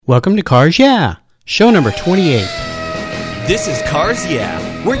Welcome to Cars Yeah, show number 28. This is Cars Yeah,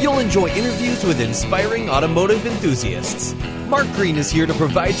 where you'll enjoy interviews with inspiring automotive enthusiasts. Mark Green is here to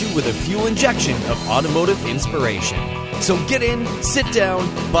provide you with a fuel injection of automotive inspiration. So get in, sit down,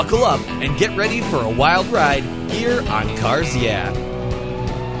 buckle up, and get ready for a wild ride here on Cars Yeah.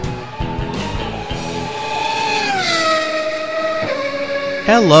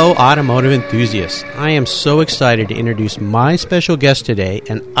 Hello, automotive enthusiasts. I am so excited to introduce my special guest today,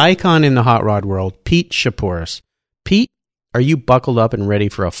 an icon in the hot rod world, Pete Shaporis. Pete, are you buckled up and ready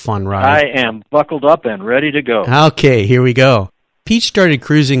for a fun ride? I am buckled up and ready to go. Okay, here we go. Pete started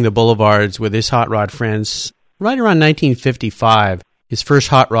cruising the boulevards with his hot rod friends right around 1955. His first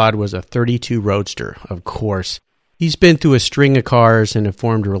hot rod was a 32 Roadster, of course. He's been through a string of cars and have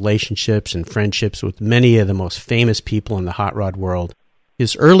formed relationships and friendships with many of the most famous people in the hot rod world.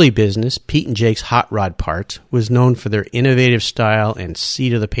 His early business, Pete and Jake's Hot Rod Parts, was known for their innovative style and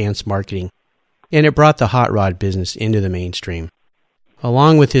seat-of-the-pants marketing, and it brought the hot rod business into the mainstream.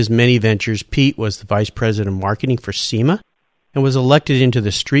 Along with his many ventures, Pete was the Vice President of Marketing for SEMA and was elected into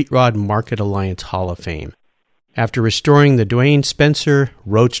the Street Rod Market Alliance Hall of Fame. After restoring the Dwayne Spencer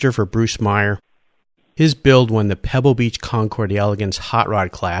Roadster for Bruce Meyer, his build won the Pebble Beach Concord Elegance Hot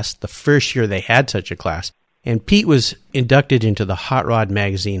Rod class, the first year they had such a class, and Pete was inducted into the Hot Rod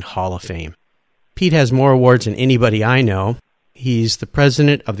Magazine Hall of Fame. Pete has more awards than anybody I know. He's the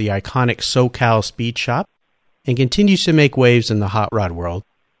president of the iconic SoCal Speed Shop and continues to make waves in the hot rod world,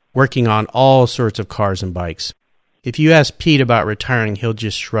 working on all sorts of cars and bikes. If you ask Pete about retiring, he'll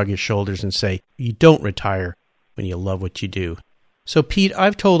just shrug his shoulders and say, you don't retire when you love what you do. So Pete,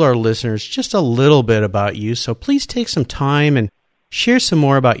 I've told our listeners just a little bit about you, so please take some time and share some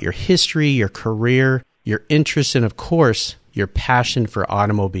more about your history, your career, your interests, and of course, your passion for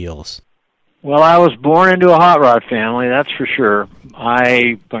automobiles. Well, I was born into a hot rod family, that's for sure.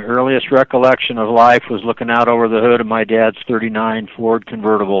 My earliest recollection of life was looking out over the hood of my dad's 39 Ford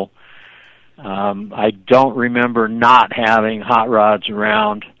convertible. I don't remember not having hot rods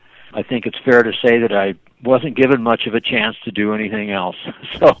around. I think it's fair to say that I wasn't given much of a chance to do anything else.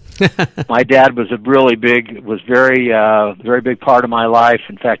 So my dad was very big part of my life.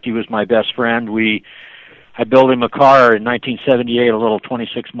 In fact, he was my best friend. I built him a car in 1978, a little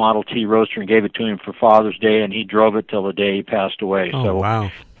 26 Model T Roadster, and gave it to him for Father's Day, and he drove it till the day he passed away. Oh, so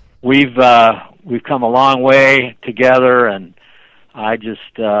wow. We've come a long way together, and it's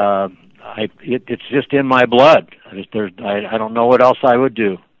just in my blood. I don't know what else I would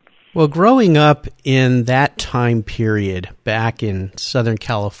do. Well, growing up in that time period back in Southern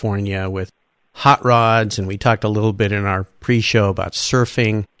California with hot rods, and we talked a little bit in our pre-show about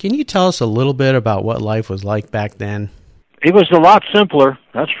surfing. Can you tell us a little bit about what life was like back then? It was a lot simpler,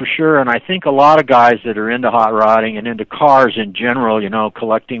 that's for sure, and I think a lot of guys that are into hot rodding and into cars in general,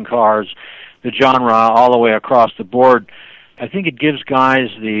 collecting cars, the genre all the way across the board, I think it gives guys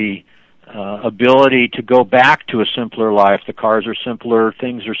the ability to go back to a simpler life. The cars are simpler,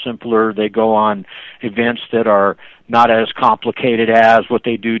 things are simpler, they go on events that are not as complicated as what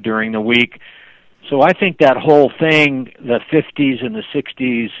they do during the week. So I think that whole thing, the 50s and the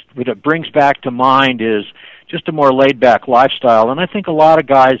 60s, what it brings back to mind is just a more laid-back lifestyle. And I think a lot of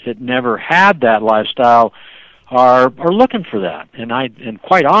guys that never had that lifestyle are looking for that. And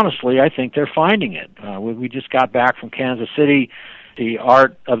quite honestly, I think they're finding it. We just got back from Kansas City, the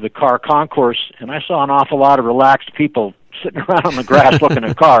Art of the Car Concourse, and I saw an awful lot of relaxed people sitting around on the grass looking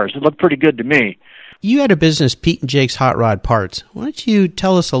at cars. It looked pretty good to me. You had a business, Pete and Jake's Hot Rod Parts. Why don't you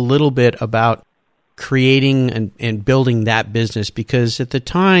tell us a little bit about creating and building that business? Because at the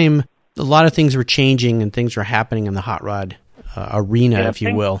time, a lot of things were changing and things were happening in the hot rod arena, if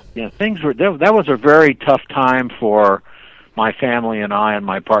you will. Yeah, that was a very tough time for my family and I and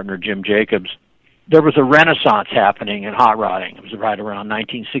my partner, Jim Jacobs. There was a renaissance happening in hot rodding. It was right around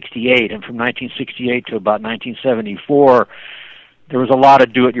 1968, and from 1968 to about 1974, there was a lot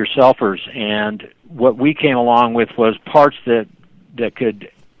of do-it-yourselfers, and what we came along with was parts that could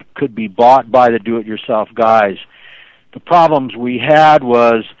be bought by the do-it-yourself guys. The problems we had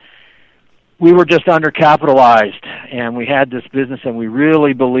was we were just undercapitalized, and we had this business, and we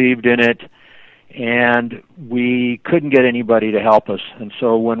really believed in it, and we couldn't get anybody to help us. And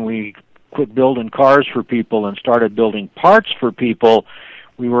so when we quit building cars for people and started building parts for people,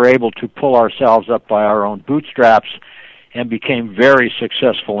 we were able to pull ourselves up by our own bootstraps and became very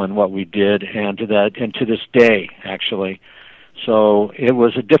successful in what we did, and to this day, actually. So it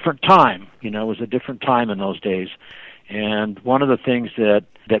was a different time. It was a different time in those days. And one of the things that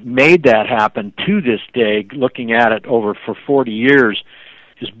made that happen to this day, looking at it for 40 years,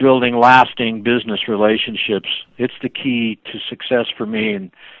 is building lasting business relationships. It's the key to success for me,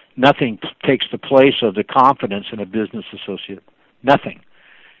 and nothing takes the place of the confidence in a business associate. Nothing.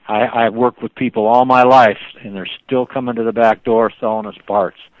 I've worked with people all my life, and they're still coming to the back door selling us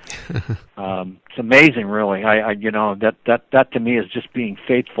parts. It's amazing, really. That to me is just being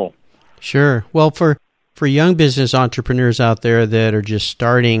faithful. Sure. Well, for young business entrepreneurs out there that are just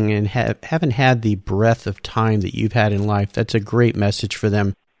starting and haven't had the breadth of time that you've had in life, that's a great message for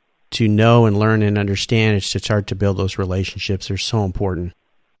them to know and learn and understand. It's to start to build those relationships. They're so important.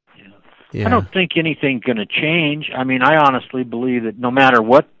 Yeah. I don't think anything's going to change. I mean, I honestly believe that no matter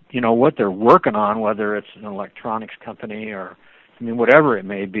what they're working on, whether it's an electronics company or, whatever it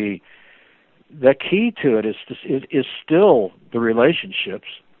may be, the key to it is still the relationships.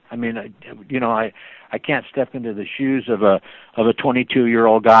 I mean, I can't step into the shoes of a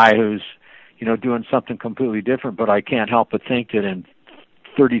 22-year-old guy who's, doing something completely different, but I can't help but think that in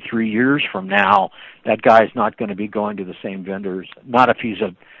 33 years from now, that guy's not going to be going to the same vendors. Not if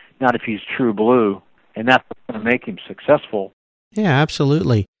he's true blue, and that's going to make him successful. Yeah,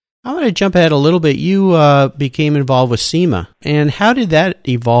 absolutely. I want to jump ahead a little bit. You became involved with SEMA, and how did that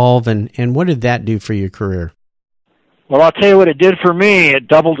evolve, and what did that do for your career? Well, I'll tell you what it did for me. It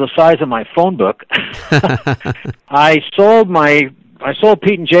doubled the size of my phone book. I sold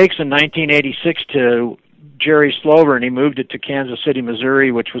Pete and Jake's in 1986 to Jerry Slover, and he moved it to Kansas City,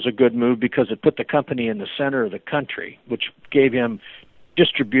 Missouri, which was a good move because it put the company in the center of the country, which gave him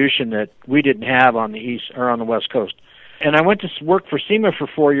distribution that we didn't have on the east or on the West Coast. And I went to work for SEMA for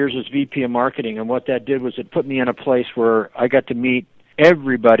 4 years as VP of marketing, and what that did was it put me in a place where I got to meet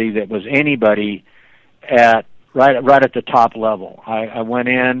everybody that was anybody at right at the top level. I went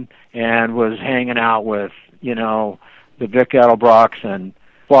in and was hanging out with, the Vic Edelbrocks and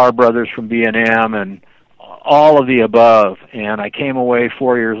Flower Brothers from B&M and all of the above. And I came away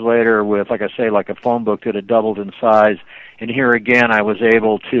 4 years later with, like I say, like a phone book that had doubled in size. And here again, I was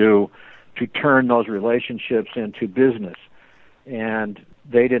able to turn those relationships into business. And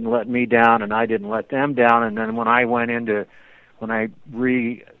they didn't let me down, and I didn't let them down. And then when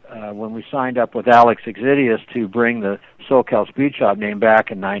we signed up with Alex Exidius to bring the SoCal Speed Shop name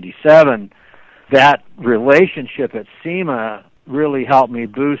back in '97, that relationship at SEMA really helped me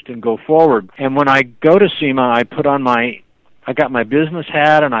boost and go forward. And when I go to SEMA, I got my business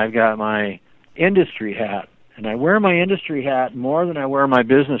hat and I've got my industry hat. And I wear my industry hat more than I wear my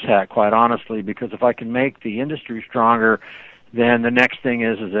business hat, quite honestly, because if I can make the industry stronger, then the next thing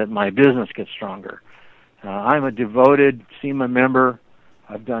is that my business gets stronger. I'm a devoted SEMA member.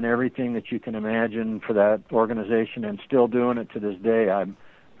 I've done everything that you can imagine for that organization and still doing it to this day. I'm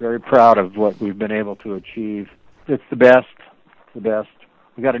very proud of what we've been able to achieve. It's the best. We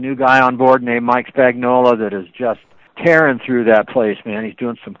got a new guy on board named Mike Spagnola that is just tearing through that place, man. He's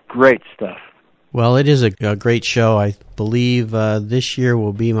doing some great stuff. Well, it is a great show. I believe this year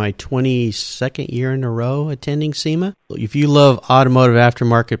will be my 22nd year in a row attending SEMA. If you love automotive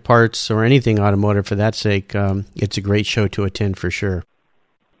aftermarket parts or anything automotive for that sake, it's a great show to attend for sure.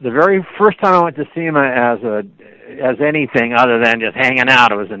 The very first time I went to SEMA as anything other than just hanging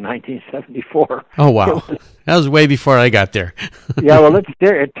out, it was in 1974. Oh, wow. That was way before I got there. Yeah, well,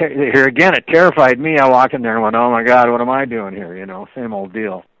 here again, it terrified me. I walked in there and went, oh, my God, what am I doing here? Same old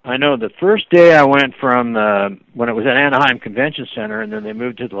deal. I know the first day I went from when it was at Anaheim Convention Center, and then they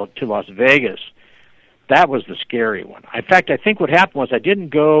moved to Las Vegas. That was the scary one. In fact, I think what happened was I didn't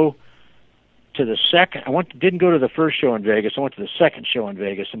go to the second. Didn't go to the first show in Vegas. I went to the second show in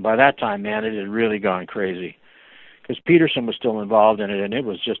Vegas, and by that time, man, it had really gone crazy because Peterson was still involved in it, and it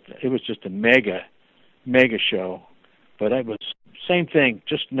was just a mega show. But it was same thing,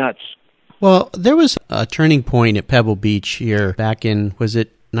 just nuts. Well, there was a turning point at Pebble Beach here back in, was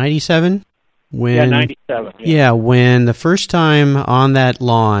it 97? Yeah, 97. Yeah, when the first time on that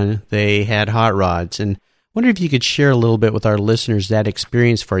lawn they had hot rods. And I wonder if you could share a little bit with our listeners that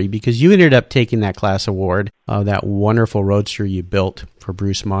experience for you, because you ended up taking that class award, that wonderful roadster you built for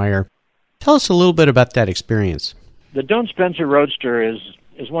Bruce Meyer. Tell us a little bit about that experience. The Doane Spencer Roadster is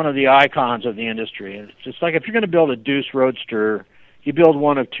one of the icons of the industry. It's just like if you're going to build a Deuce Roadster, you build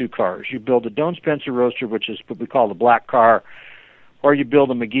one of two cars. You build a Doane Spencer Roadster, which is what we call the black car, or you build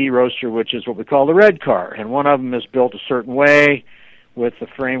a McGee Roadster, which is what we call the red car. And one of them is built a certain way with the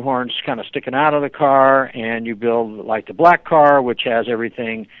frame horns kind of sticking out of the car, and you build like the black car, which has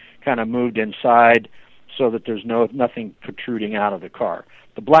everything kind of moved inside so that there's nothing protruding out of the car.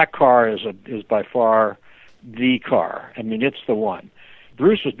 The black car is by far the car. I mean, it's the one.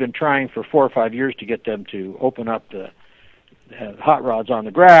 Bruce has been trying for 4 or 5 years to get them to open up the hot rods on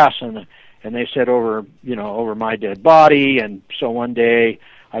the grass, and they said over my dead body. And so one day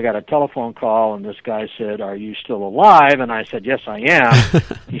I got a telephone call, and this guy said, "Are you still alive?" And I said, "Yes, I am."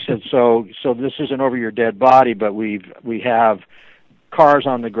 He said, "So this isn't over your dead body, but we have cars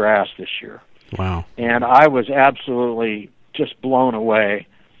on the grass this year." Wow. And I was absolutely just blown away.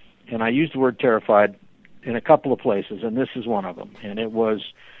 And I used the word terrified in a couple of places, and this is one of them. And it was,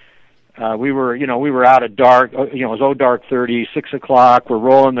 we were out at dark, it was dark 30, 6 o'clock. We're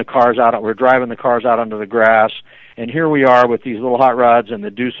rolling the cars out, we're driving the cars out onto the grass. And here we are with these little hot rods and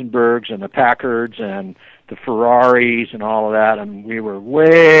the Duesenbergs and the Packards and the Ferraris and all of that. And we were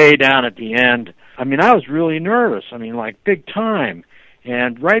way down at the end. I mean, I was really nervous. I mean, like big time.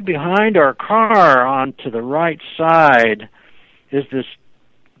 And right behind our car on to the right side is this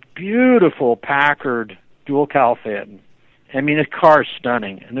beautiful Packard dual cowl Phaeton. I mean, the car is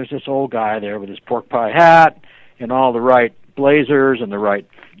stunning. And there's this old guy there with his pork pie hat and all the right blazers and the right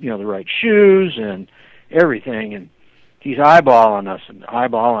shoes and everything. And he's eyeballing us and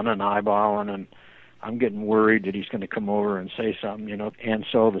eyeballing, and I'm getting worried that he's going to come over and say something, And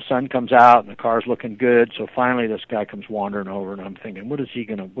so the sun comes out and the car's looking good. So finally this guy comes wandering over, and I'm thinking, what's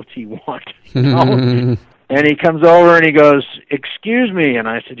he want? And he comes over and he goes, "Excuse me." And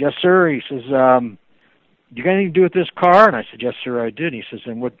I said, "Yes, sir." He says, "You got anything to do with this car?" And I said, "Yes, sir, I did." He says,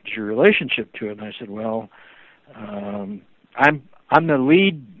 "And what's your relationship to it?" And I said, "Well, I'm the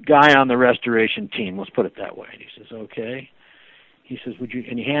lead guy on the restoration team. Let's put it that way." And he says, "Okay." He says, "Would you?"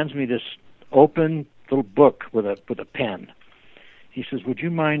 And he hands me this open little book with a pen. He says, "Would you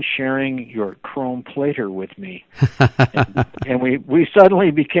mind sharing your chrome plater with me?" and we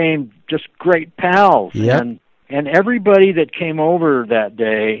suddenly became just great pals. Yep. And everybody that came over that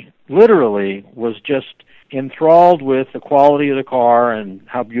day literally was just enthralled with the quality of the car and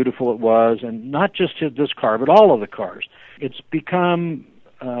how beautiful it was, and not just this car, but all of the cars. It's become,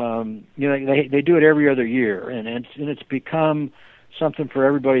 they do it every other year, and it's become something for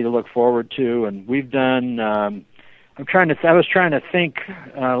everybody to look forward to. And we've done. I was trying to think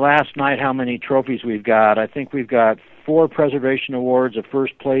last night how many trophies we've got. I think we've got 4 preservation awards, a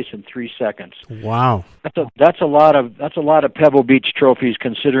first place, and 3 seconds. Wow. That's a lot of Pebble Beach trophies,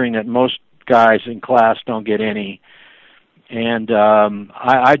 considering that most guys in class don't get any. And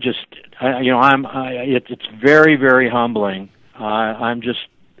it's very, very humbling. I'm just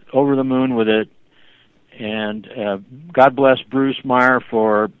over the moon with it. And God bless Bruce Meyer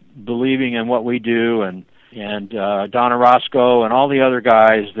for believing in what we do, and Donna Roscoe and all the other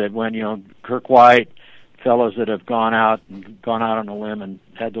guys that Kirk White, fellows that have gone out on a limb and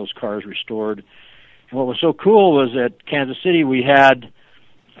had those cars restored. And what was so cool was at Kansas City we had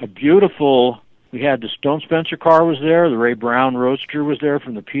the Stone Spencer car was there, the Ray Brown Roadster was there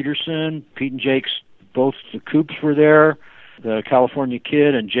from the Peterson, Pete and Jake's, both the coupes were there, the California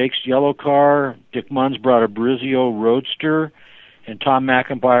Kid and Jake's yellow car. Dick Munns brought a Brizio Roadster, and Tom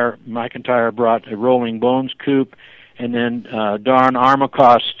McIntyre brought a Rolling Bones coupe, and then Don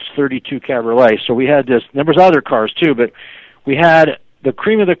Armacost's 32 Cabriolet. So we had this. There was other cars too, but we had the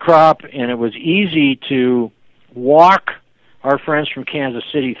cream of the crop, and it was easy to walk our friends from Kansas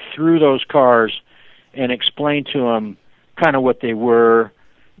City through those cars and explain to them kind of what they were.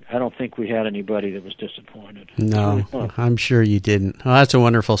 I don't think we had anybody that was disappointed. No, I'm sure you didn't. Oh, that's a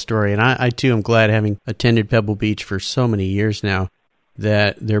wonderful story. And I too am glad, having attended Pebble Beach for so many years now,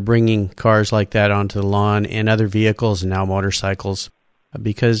 that they're bringing cars like that onto the lawn and other vehicles and now motorcycles.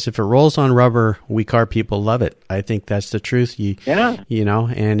 Because if it rolls on rubber, we car people love it. I think that's the truth. And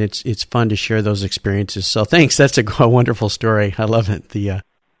it's fun to share those experiences. So thanks. That's a wonderful story. I love it.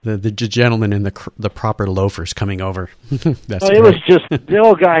 The gentleman in the proper loafers coming over. It was just the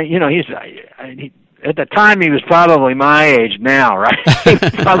old guy. At the time he was probably my age now, right? He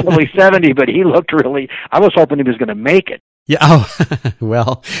was probably 70, but he looked really. I was hoping he was going to make it. Yeah. Oh,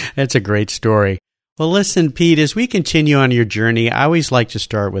 well, that's a great story. Well, listen, Pete, as we continue on your journey, I always like to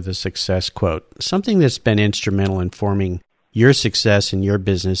start with a success quote, something that's been instrumental in forming your success in your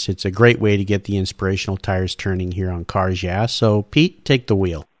business. It's a great way to get the inspirational tires turning here on Cars Yeah. So, Pete, take the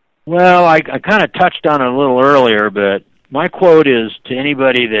wheel. Well, I kind of touched on it a little earlier, but my quote is to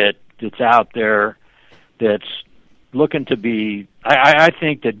anybody that's out there that's looking to be, I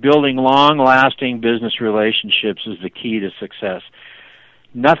think that building long-lasting business relationships is the key to success.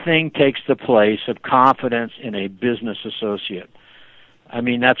 Nothing takes the place of confidence in a business associate. I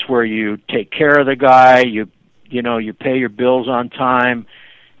mean, that's where you take care of the guy, you pay your bills on time.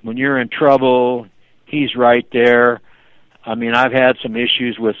 When you're in trouble, he's right there. I mean, I've had some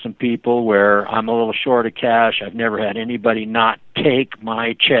issues with some people where I'm a little short of cash. I've never had anybody not take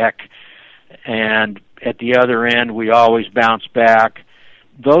my check. And at the other end, we always bounce back.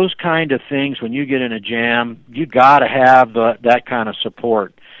 Those kind of things, when you get in a jam, you got to have that kind of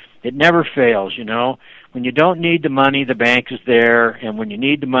support. It never fails, you know. When you don't need the money, the bank is there, and when you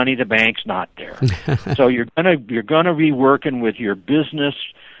need the money, the bank's not there. So you're gonna be working with your business,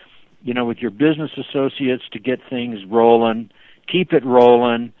 you know, with your business associates to get things rolling, keep it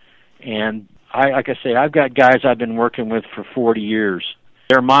rolling. And like I say, I've got guys I've been working with for 40 years.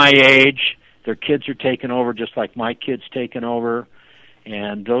 They're my age. Their kids are taking over just like my kids taking over.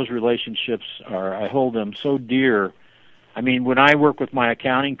 And those relationships I hold them so dear. I mean, when I work with my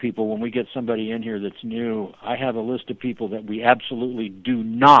accounting people, when we get somebody in here that's new, I have a list of people that we absolutely do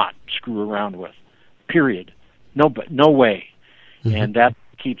not screw around with, period. No way. Mm-hmm. And that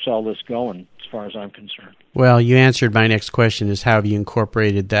keeps all this going as far as I'm concerned. Well, you answered my next question, is how have you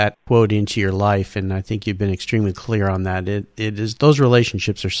incorporated that quote into your life, and I think you've been extremely clear on that. It is, those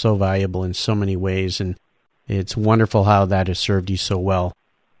relationships are so valuable in so many ways, and it's wonderful how that has served you so well.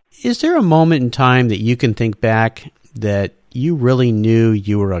 Is there a moment in time that you can think back that you really knew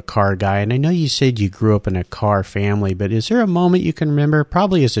you were a car guy? And I know you said you grew up in a car family, but is there a moment you can remember,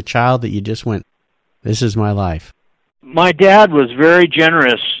 probably as a child, that you just went, this is my life? My dad was very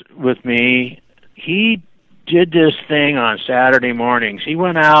generous with me. He did this thing on Saturday mornings. He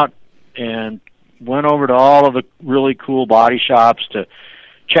went out and went over to all of the really cool body shops to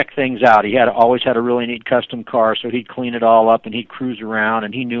check things out. He always had a really neat custom car, so he'd clean it all up and he'd cruise around,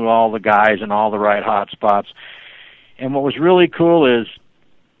 and he knew all the guys and all the right hot spots. And what was really cool is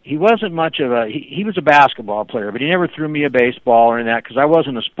he wasn't much of he was a basketball player, but he never threw me a baseball or anything like that because I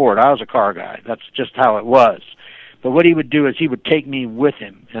wasn't a sport. I was a car guy. That's just how it was. But what he would do is he would take me with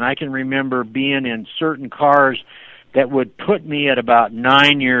him. And I can remember being in certain cars that would put me at about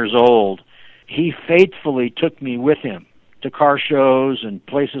 9 years old. He faithfully took me with him to car shows and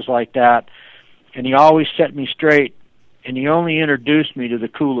places like that. And he always set me straight. And he only introduced me to the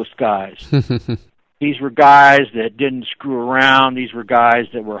coolest guys. These were guys that didn't screw around. These were guys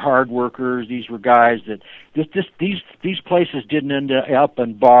that were hard workers. These were guys that these places didn't end up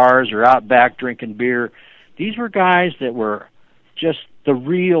in bars or out back drinking beer. These were guys that were just the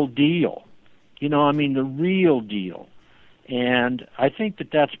real deal. You know, I mean, the real deal. And I think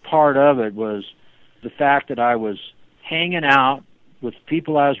that that's part of it, was the fact that I was hanging out with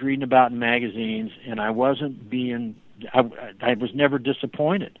people I was reading about in magazines, and I was never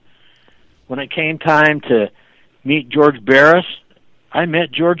disappointed. When it came time to meet George Barris, I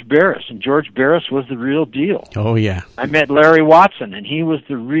met George Barris, and George Barris was the real deal. Oh, yeah. I met Larry Watson, and he was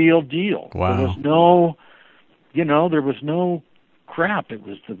the real deal. Wow. There was no crap. It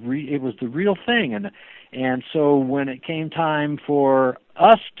was the real thing. And so when it came time for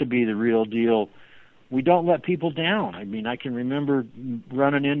us to be the real deal, we don't let people down. I mean, I can remember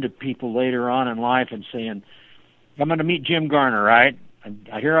running into people later on in life and saying, I'm going to meet Jim Garner, right?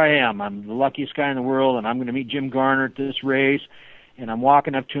 Here I am. I'm the luckiest guy in the world, and I'm going to meet Jim Garner at this race. And I'm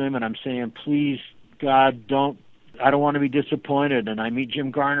walking up to him, and I'm saying, please, God, I don't want to be disappointed. And I meet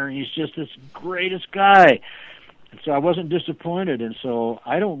Jim Garner, and he's just this greatest guy. And so I wasn't disappointed, and so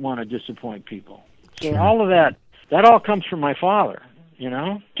I don't want to disappoint people. So sure. All of that all comes from my father, you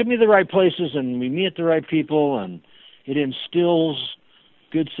know? Took me to the right places, and we meet the right people, and it instills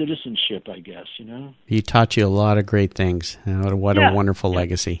good citizenship, I guess, you know? He taught you a lot of great things. What a wonderful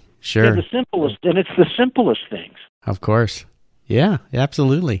legacy. Sure. Yeah, it's the simplest things. Of course. Yeah,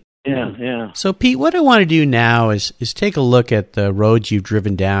 absolutely. Yeah. So, Pete, what I want to do now is take a look at the roads you've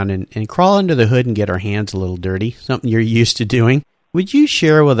driven down and crawl under the hood and get our hands a little dirty, something you're used to doing. Would you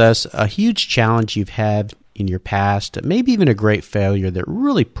share with us a huge challenge you've had in your past, maybe even a great failure that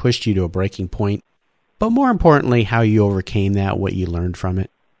really pushed you to a breaking point, but more importantly, how you overcame that, what you learned from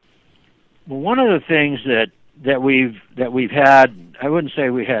it? Well, one of the things that we've had, I wouldn't say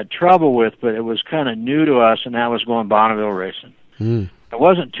we had trouble with, but it was kind of new to us, and that was going Bonneville racing. It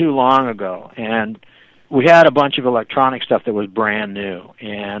wasn't too long ago, and we had a bunch of electronic stuff that was brand new,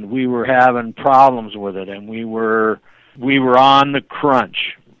 and we were having problems with it, and we were on the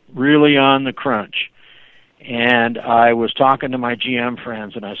crunch, really on the crunch. And I was talking to my GM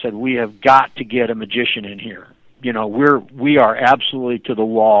friends, and I said, we have got to get a magician in here. You know, we are absolutely to the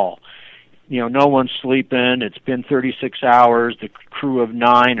wall. You know, no one's sleeping. It's been 36 hours. The crew of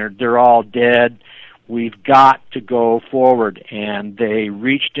 9 they're all dead. We've got to go forward. And they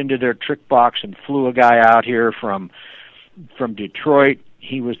reached into their trick box and flew a guy out here from Detroit.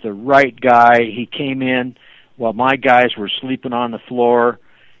 He was the right guy. He came in while my guys were sleeping on the floor,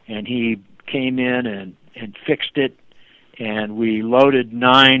 and he came in and fixed it. And we loaded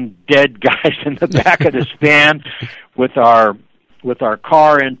 9 dead guys in the back of this van with our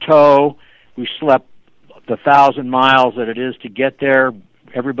car in tow. We slept the 1,000 miles that it is to get there.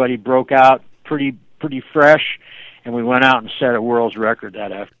 Everybody broke out pretty fresh, and we went out and set a world's record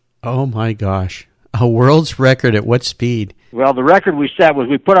that afternoon. Oh, my gosh. A world's record at what speed? Well, the record we set was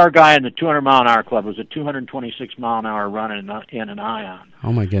we put our guy in the 200-mile-an-hour club. It was a 226-mile-an-hour run in an ion.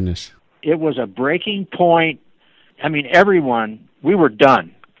 Oh, my goodness. It was a breaking point. I mean, everyone, we were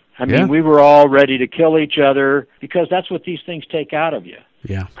done. I mean, Yeah. we were all ready to kill each other because that's what these things take out of you.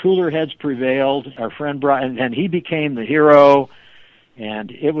 Yeah. Cooler heads prevailed. Our friend Brian, and he became the hero,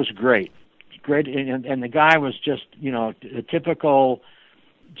 and it was great. Great, and the guy was just, a typical,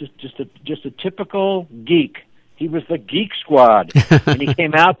 just a typical geek. He was the geek squad, and he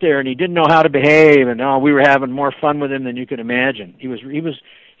came out there and he didn't know how to behave, and we were having more fun with him than you could imagine. He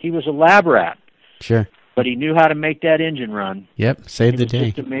was a lab rat. Sure. But he knew how to make that engine run. Yep, saved the day.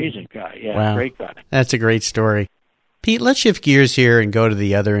 Just an amazing guy. Yeah, Wow. Great guy. That's a great story. Pete, let's shift gears here and go to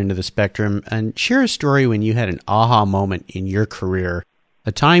the other end of the spectrum and share a story when you had an aha moment in your career,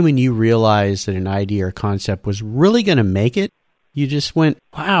 a time when you realized that an idea or concept was really going to make it. You just went,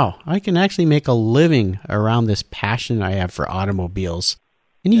 wow, I can actually make a living around this passion I have for automobiles.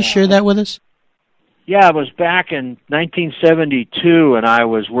 Can you share that with us? Yeah, it was back in 1972, and I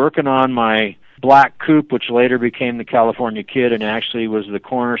was working on my black coupe, which later became the California Kid, and actually was the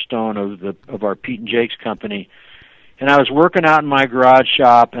cornerstone of our Pete and Jake's company. And I was working out in my garage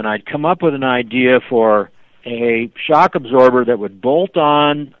shop, and I'd come up with an idea for a shock absorber that would bolt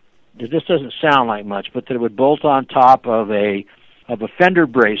on. This doesn't sound like much, but that it would bolt on top of a fender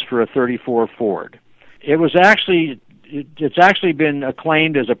brace for a 34 Ford. It was actually. It's actually been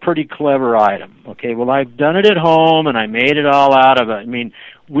acclaimed as a pretty clever item. Okay, well, I've done it at home, and I made it all out of it. I mean,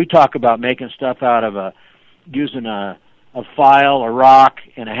 we talk about making stuff out of using a file, a rock,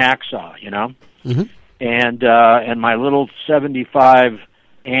 and a hacksaw, Mm-hmm. and my little 75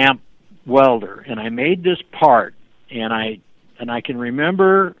 amp welder, and I made this part, and I can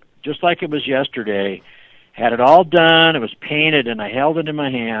remember just like it was yesterday. Had it all done, it was painted, and I held it in my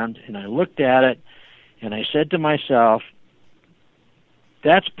hand, and I looked at it. And I said to myself,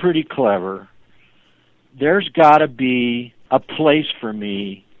 that's pretty clever. There's got to be a place for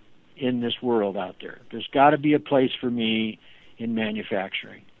me in this world out there. There's got to be a place for me in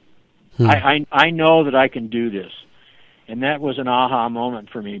manufacturing. I know that I can do this. And that was an aha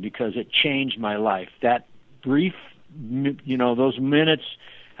moment for me because it changed my life. That brief, those minutes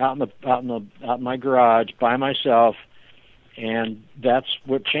out in my garage by myself, and that's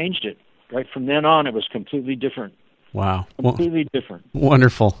what changed it. Right from then on, it was completely different. Wow. Completely different.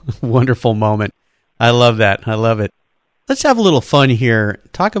 Wonderful, wonderful moment. I love that. I love it. Let's have a little fun here.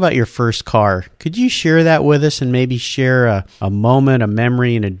 Talk about your first car. Could you share that with us and maybe share a moment, a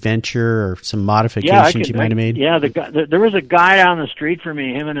memory, an adventure, or some modifications you might have made? Yeah, there was a guy down the street from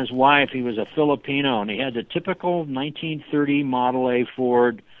me, him and his wife. He was a Filipino, and he had the typical 1930 Model A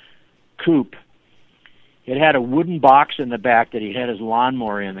Ford coupe. It had a wooden box in the back that he had his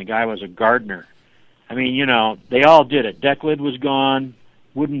lawnmower in. The guy was a gardener. I mean, they all did it. Deck lid was gone.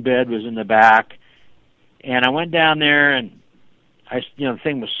 Wooden bed was in the back. And I went down there, and the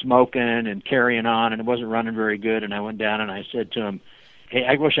thing was smoking and carrying on, and it wasn't running very good. And I went down, and I said to him, hey,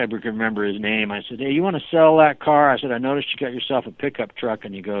 I wish I could remember his name. I said, hey, you want to sell that car? I said, I noticed you got yourself a pickup truck.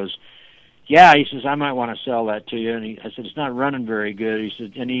 And he goes, yeah. He says, I might want to sell that to you. And I said, it's not running very good. He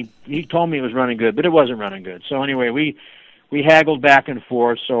said, and he told me it was running good, but it wasn't running good. So anyway, we haggled back and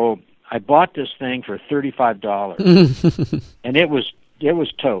forth. So I bought this thing for $35, and it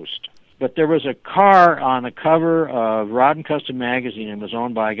was toast. But there was a car on the cover of Rod and Custom magazine, and was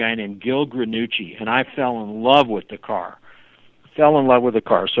owned by a guy named Gil Granucci, and I fell in love with the car. So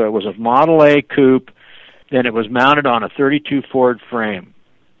it was a Model A coupe. Then it was mounted on a 32 Ford frame.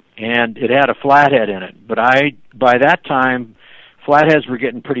 And it had a flathead in it. But by that time, flatheads were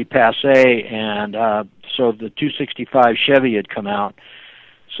getting pretty passé, and so the 265 Chevy had come out.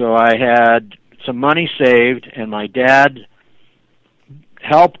 So I had some money saved, and my dad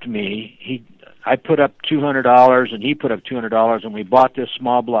helped me. I put up $200, and he put up $200, and we bought this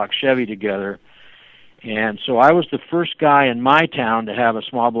small block Chevy together. And so I was the first guy in my town to have a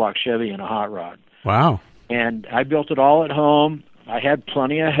small block Chevy and a hot rod. Wow. And I built it all at home. I had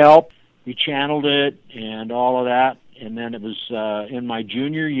plenty of help. We channeled it and all of that. And then it was in my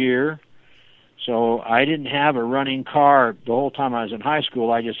junior year. So I didn't have a running car the whole time I was in high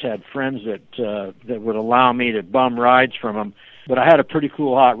school. I just had friends that would allow me to bum rides from them. But I had a pretty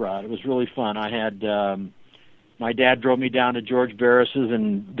cool hot rod. It was really fun. I had my dad drove me down to George Barris's,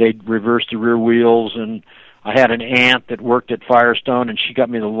 and they'd reverse the rear wheels. And I had an aunt that worked at Firestone, and she got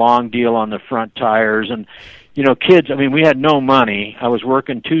me the long deal on the front tires. And kids, I mean, we had no money. I was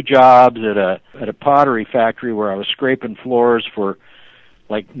working 2 jobs at a pottery factory where I was scraping floors for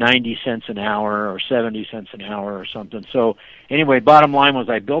like 90 cents an hour or 70 cents an hour or something. So anyway, bottom line was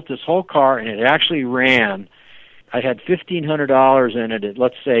I built this whole car, and it actually ran. I had $1,500 in it at,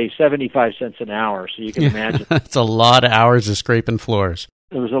 let's say, 75 cents an hour, so you can imagine. That's a lot of hours of scraping floors.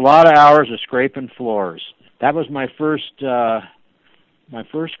 There was a lot of hours of scraping floors. That was my first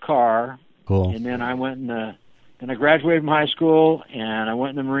car. Cool. And then I went in then I graduated from high school, and I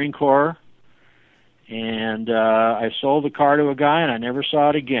went in the Marine Corps, and I sold the car to a guy, and I never saw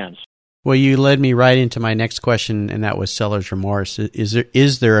it again. Well, you led me right into my next question, and that was seller's remorse.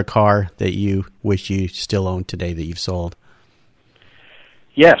 Is there a car that you wish you still owned today that you've sold?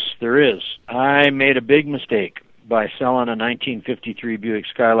 Yes, there is. I made a big mistake by selling a 1953 Buick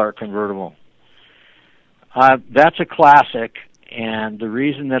Skylark convertible. That's a classic, and the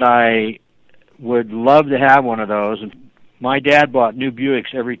reason that I would love to have one of those, my dad bought new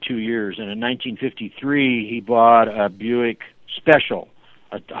Buicks every 2 years, and in 1953 he bought a Buick Special,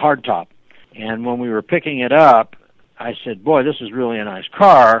 a hardtop. And when we were picking it up, I said, boy, this is really a nice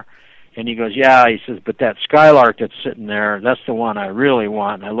car. And he goes, yeah. He says, but that Skylark that's sitting there, that's the one I really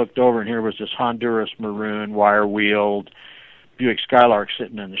want. And I looked over, and here was this Honduras maroon, wire-wheeled Buick Skylark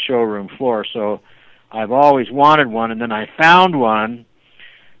sitting on the showroom floor. So I've always wanted one, and then I found one,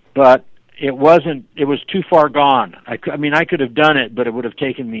 but it was too far gone. I could have done it, but it would have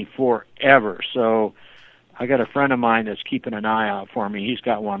taken me forever. So I got a friend of mine that's keeping an eye out for me. He's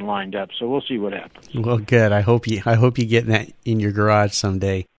got one lined up, so we'll see what happens. Well, good. I hope you get that in your garage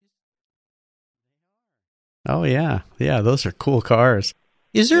someday. Oh yeah, those are cool cars.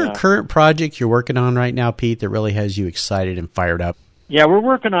 Is there a current project you're working on right now, Pete, that really has you excited and fired up? Yeah, we're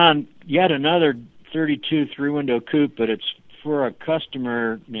working on yet another 32 three-window coupe, but it's for a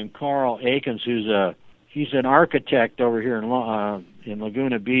customer named Carl Akins, he's an architect over here in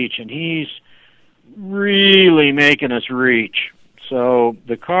Laguna Beach, and he's really making us reach. So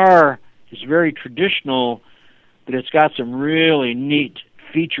the car is very traditional, but it's got some really neat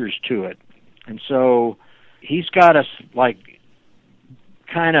features to it. And so he's got us, like,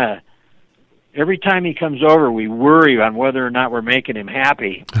 kind of, every time he comes over, we worry on whether or not we're making him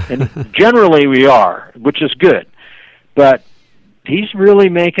happy. And generally we are, which is good. But he's really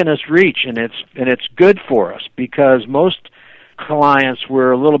making us reach, and it's good for us, because most clients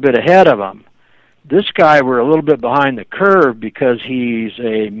were a little bit ahead of him. This guy, we're a little bit behind the curve because he's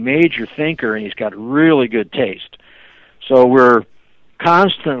a major thinker and he's got really good taste. So we're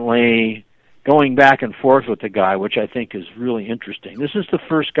constantly going back and forth with the guy, which I think is really interesting. This is the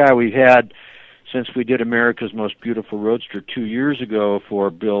first guy we've had since we did America's Most Beautiful Roadster 2 years ago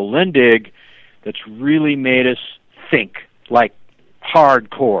for Bill Lindig that's really made us think, like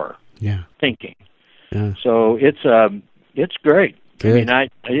hardcore thinking. Yeah. So it's great. Good. I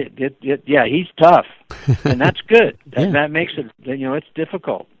mean, he's tough, and that's good. That makes it, it's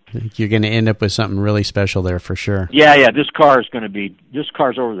difficult. You're going to end up with something really special there for sure. Yeah. This car's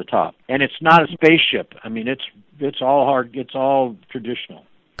over the top, and it's not a spaceship. I mean, it's all hard. It's all traditional.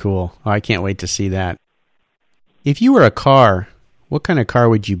 Cool. Oh, I can't wait to see that. If you were a car, what kind of car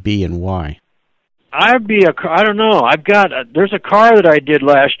would you be, and why? I'd be I don't know. There's a car that I did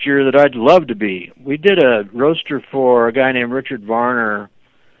last year that I'd love to be. We did a roadster for a guy named Richard Varner.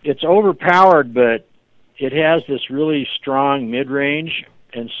 It's overpowered, but it has this really strong mid-range,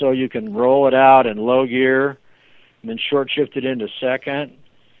 and so you can roll it out in low gear and then short shift it into second,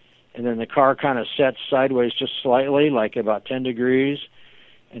 and then the car kind of sets sideways just slightly, like about 10 degrees,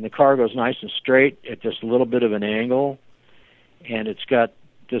 and the car goes nice and straight at just a little bit of an angle, and it's got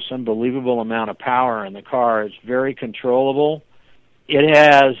this unbelievable amount of power in the car. It's very controllable. It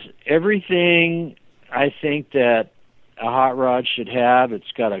has everything I think that a hot rod should have. It's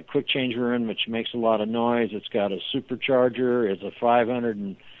got a quick change rear, which makes a lot of noise. It's got a supercharger. It's a 500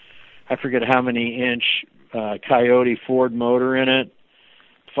 and I forget how many inch Coyote Ford motor in it.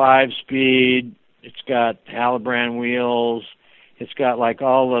 5-speed. It's got Halibran wheels. It's got like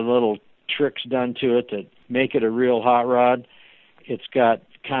all the little tricks done to it that make it a real hot rod. It's got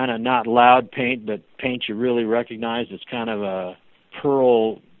kind of not loud paint, but paint you really recognize. It's kind of a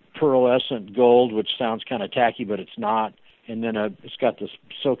pearlescent gold, which sounds kind of tacky, but it's not. And then it's got this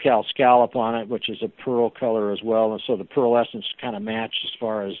SoCal scallop on it, which is a pearl color as well. And so the pearlescence kind of match as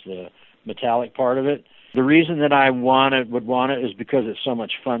far as the metallic part of it. The reason that I would want it is because it's so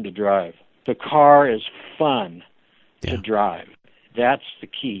much fun to drive. The car is fun to drive. That's the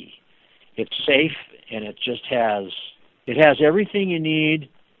key. It's safe, and it just has everything you need,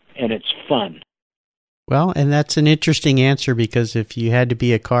 and it's fun. Well, and that's an interesting answer, because if you had to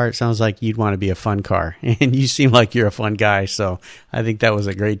be a car, it sounds like you'd want to be a fun car. And you seem like you're a fun guy, so I think that was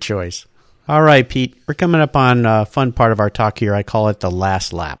a great choice. All right, Pete, we're coming up on a fun part of our talk here. I call it the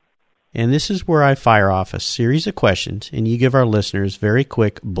last lap. And this is where I fire off a series of questions, and you give our listeners very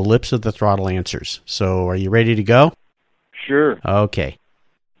quick blips of the throttle answers. So are you ready to go? Sure. Okay.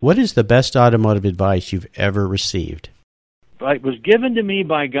 What is the best automotive advice you've ever received? It was given to me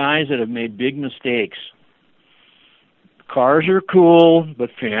by guys that have made big mistakes. Cars are cool,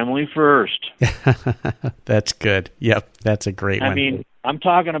 but family first. That's good. Yep, that's a great one. I mean, I'm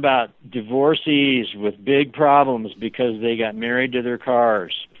talking about divorcees with big problems because they got married to their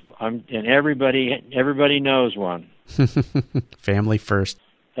cars. And everybody knows one. Family first.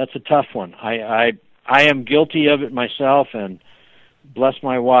 That's a tough one. I am guilty of it myself, and bless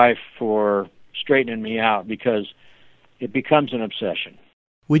my wife for straightening me out because it becomes an obsession.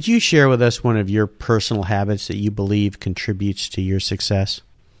 Would you share with us one of your personal habits that you believe contributes to your success?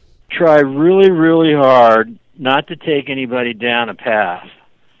 Try really, really hard not to take anybody down a path,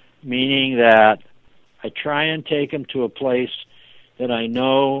 meaning that I try and take them to a place that I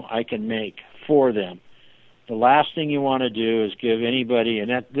know I can make for them. The last thing you want to do is give anybody,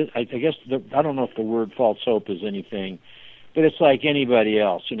 and I guess I don't know if the word false hope is anything, but it's like anybody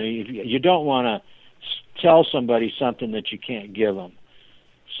else. You know, you don't want to tell somebody something that you can't give them.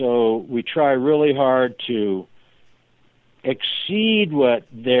 So we try really hard to exceed what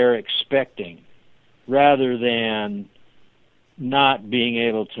they're expecting rather than not being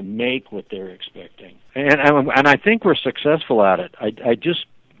able to make what they're expecting. And I think we're successful at it. I just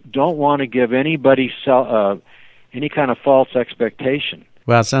don't want to give anybody any kind of false expectation.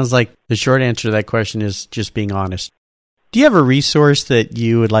 Well, it sounds like the short answer to that question is just being honest. Do you have a resource that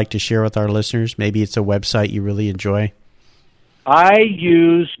you would like to share with our listeners? Maybe it's a website you really enjoy. I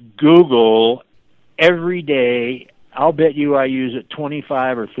use Google every day. I'll bet you I use it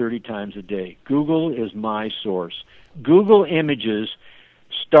 25 or 30 times a day. Google is my source. Google Images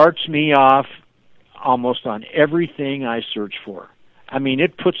starts me off almost on everything I search for. I mean,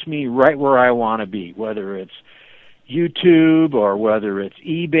 it puts me right where I want to be, whether it's YouTube or whether it's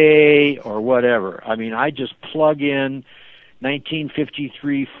eBay or whatever. I mean, I just plug in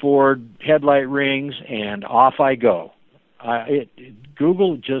 1953 Ford headlight rings and off I go.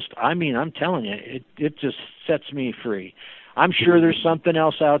 Google just, I mean, I'm telling you, it just sets me free. I'm sure there's something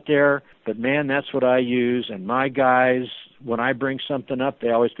else out there, but man, that's what I use. And my guys, when I bring something up, they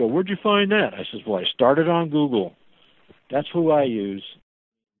always go, "Where'd you find that?" I says, "Well, I started on Google." That's who I use.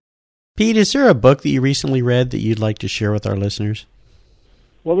 Pete, is there a book that you recently read that you'd like to share with our listeners?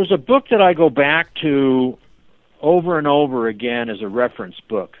 Well, there's a book that I go back to over and over again as a reference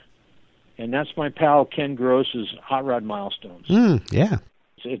book, and that's my pal Ken Gross's Hot Rod Milestones. Yeah.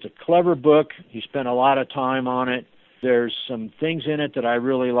 It's a clever book. He spent a lot of time on it. There's some things in it that I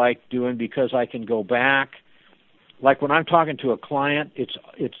really like doing because I can go back. Like when I'm talking to a client, it's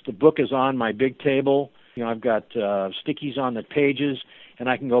the book is on my big table. You know, I've got stickies on the pages, and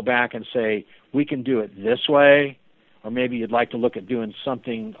I can go back and say, we can do it this way, or maybe you'd like to look at doing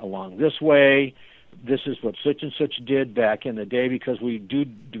something along this way. This is what such and such did back in the day, because we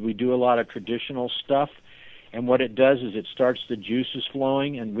do a lot of traditional stuff, and what it does is it starts the juices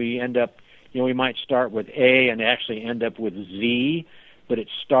flowing, and we end up, you know, we might start with A and actually end up with Z, but it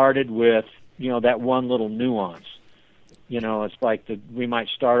started with, you know, that one little nuance. You know, it's like we might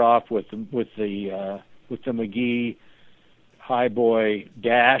start off with the McGee Highboy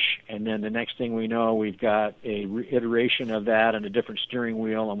Dash, and then the next thing we know, we've got a iteration of that and a different steering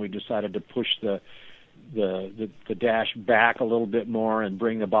wheel, and we decided to push the dash back a little bit more and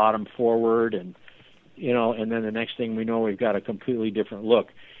bring the bottom forward, and you know, and then the next thing we know, we've got a completely different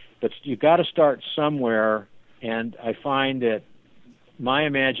look. But you've got to start somewhere, and I find that my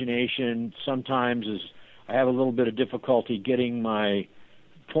imagination sometimes is, I have a little bit of difficulty getting my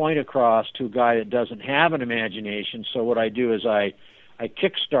point across to a guy that doesn't have an imagination. So what I do is I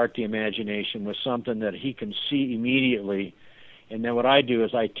kickstart the imagination with something that he can see immediately, and then what I do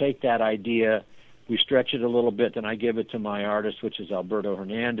is I take that idea, we stretch it a little bit, then I give it to my artist, which is Alberto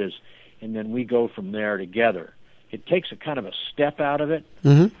Hernandez, and then we go from there together. It takes a kind of a step out of it,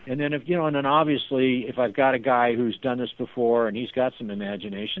 and then if you know, and then obviously if I've got a guy who's done this before and he's got some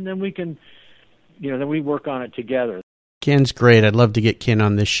imagination, then we can, you know, then we work on it together. Ken's great. I'd love to get Ken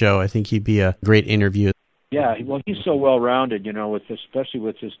on this show. I think he'd be a great interview. Yeah, well, he's so well-rounded, you know, especially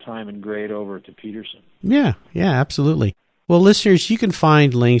with his time and grade over at the Peterson. Yeah, absolutely. Well, listeners, you can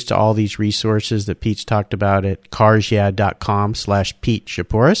find links to all these resources that Pete's talked about at carsyeah.com/Pete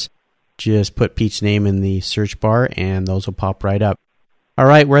Shaporis. Just put Pete's name in the search bar, and those will pop right up. All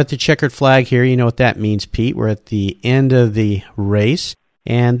right, we're at the checkered flag here. You know what that means, Pete. We're at the end of the race.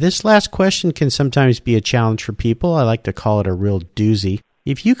 And this last question can sometimes be a challenge for people. I like to call it a real doozy.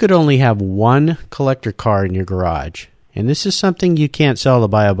 If you could only have one collector car in your garage, and this is something you can't sell to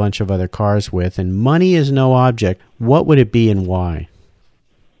buy a bunch of other cars with, and money is no object, what would it be and why?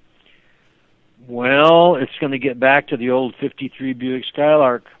 Well, it's going to get back to the old 53 Buick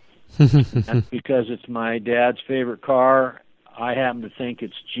Skylark. That's because it's my dad's favorite car. I happen to think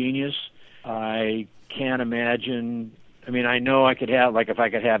it's genius. I can't imagine. I mean, I know I could have, like, if I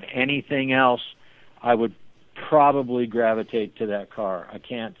could have anything else, I would probably gravitate to that car. I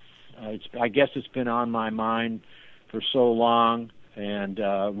can't. I guess it's been on my mind for so long. And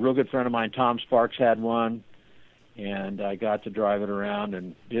a real good friend of mine, Tom Sparks, had one, and I got to drive it around,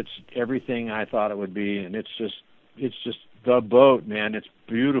 and it's everything I thought it would be, and it's just the boat, man. It's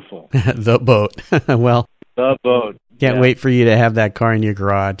beautiful. The boat. Well, the boat. Can't wait for you to have that car in your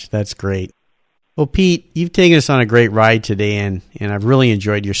garage. That's great. Well, Pete, you've taken us on a great ride today, and I've really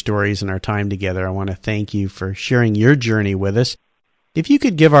enjoyed your stories and our time together. I want to thank you for sharing your journey with us. If you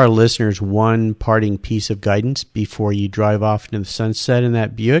could give our listeners one parting piece of guidance before you drive off into the sunset in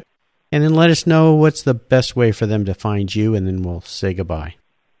that Buick, and then let us know what's the best way for them to find you, and then we'll say goodbye.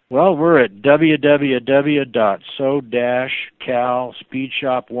 Well, we're at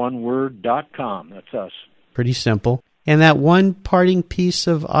www.so-calspeedshop1word.com. That's us. Pretty simple. And that one parting piece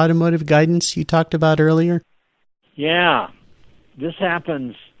of automotive guidance you talked about earlier? Yeah. This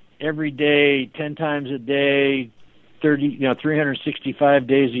happens every day, 10 times a day, 365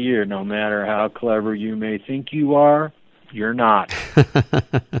 days a year. No matter how clever you may think you are, you're not.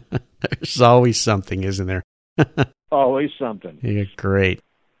 There's always something, isn't there? Always something. Yeah, great.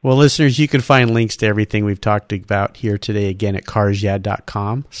 Well, listeners, you can find links to everything we've talked about here today again at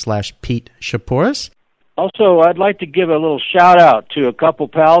carsyeah.com/Pete Shaporis. Also, I'd like to give a little shout-out to a couple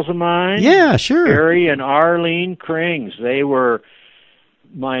pals of mine. Yeah, sure. Gary and Arlene Krings. They were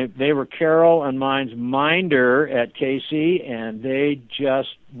Carol and mine's minder at KC, and they just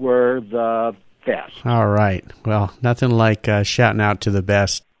were the best. All right. Well, nothing like shouting out to the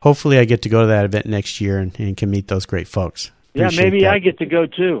best. Hopefully I get to go to that event next year and can meet those great folks. Appreciate maybe that. I get to go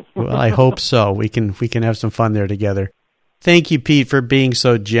too. Well, I hope so. We can have some fun there together. Thank you, Pete, for being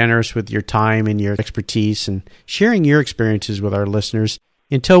so generous with your time and your expertise and sharing your experiences with our listeners.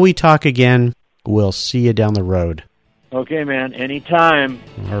 Until we talk again, we'll see you down the road. Okay, man. Anytime.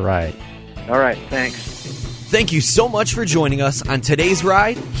 All right. All right. Thanks. Thank you so much for joining us on today's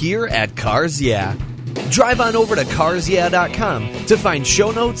ride here at Cars Yeah. Drive on over to carsyeah.com to find show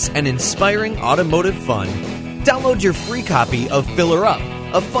notes and inspiring automotive fun. Download your free copy of Filler Up,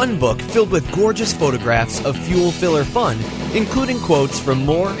 a fun book filled with gorgeous photographs of fuel filler fun, including quotes from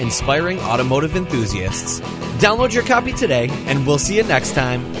more inspiring automotive enthusiasts. Download your copy today, and we'll see you next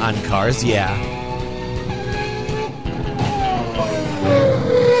time on Cars Yeah.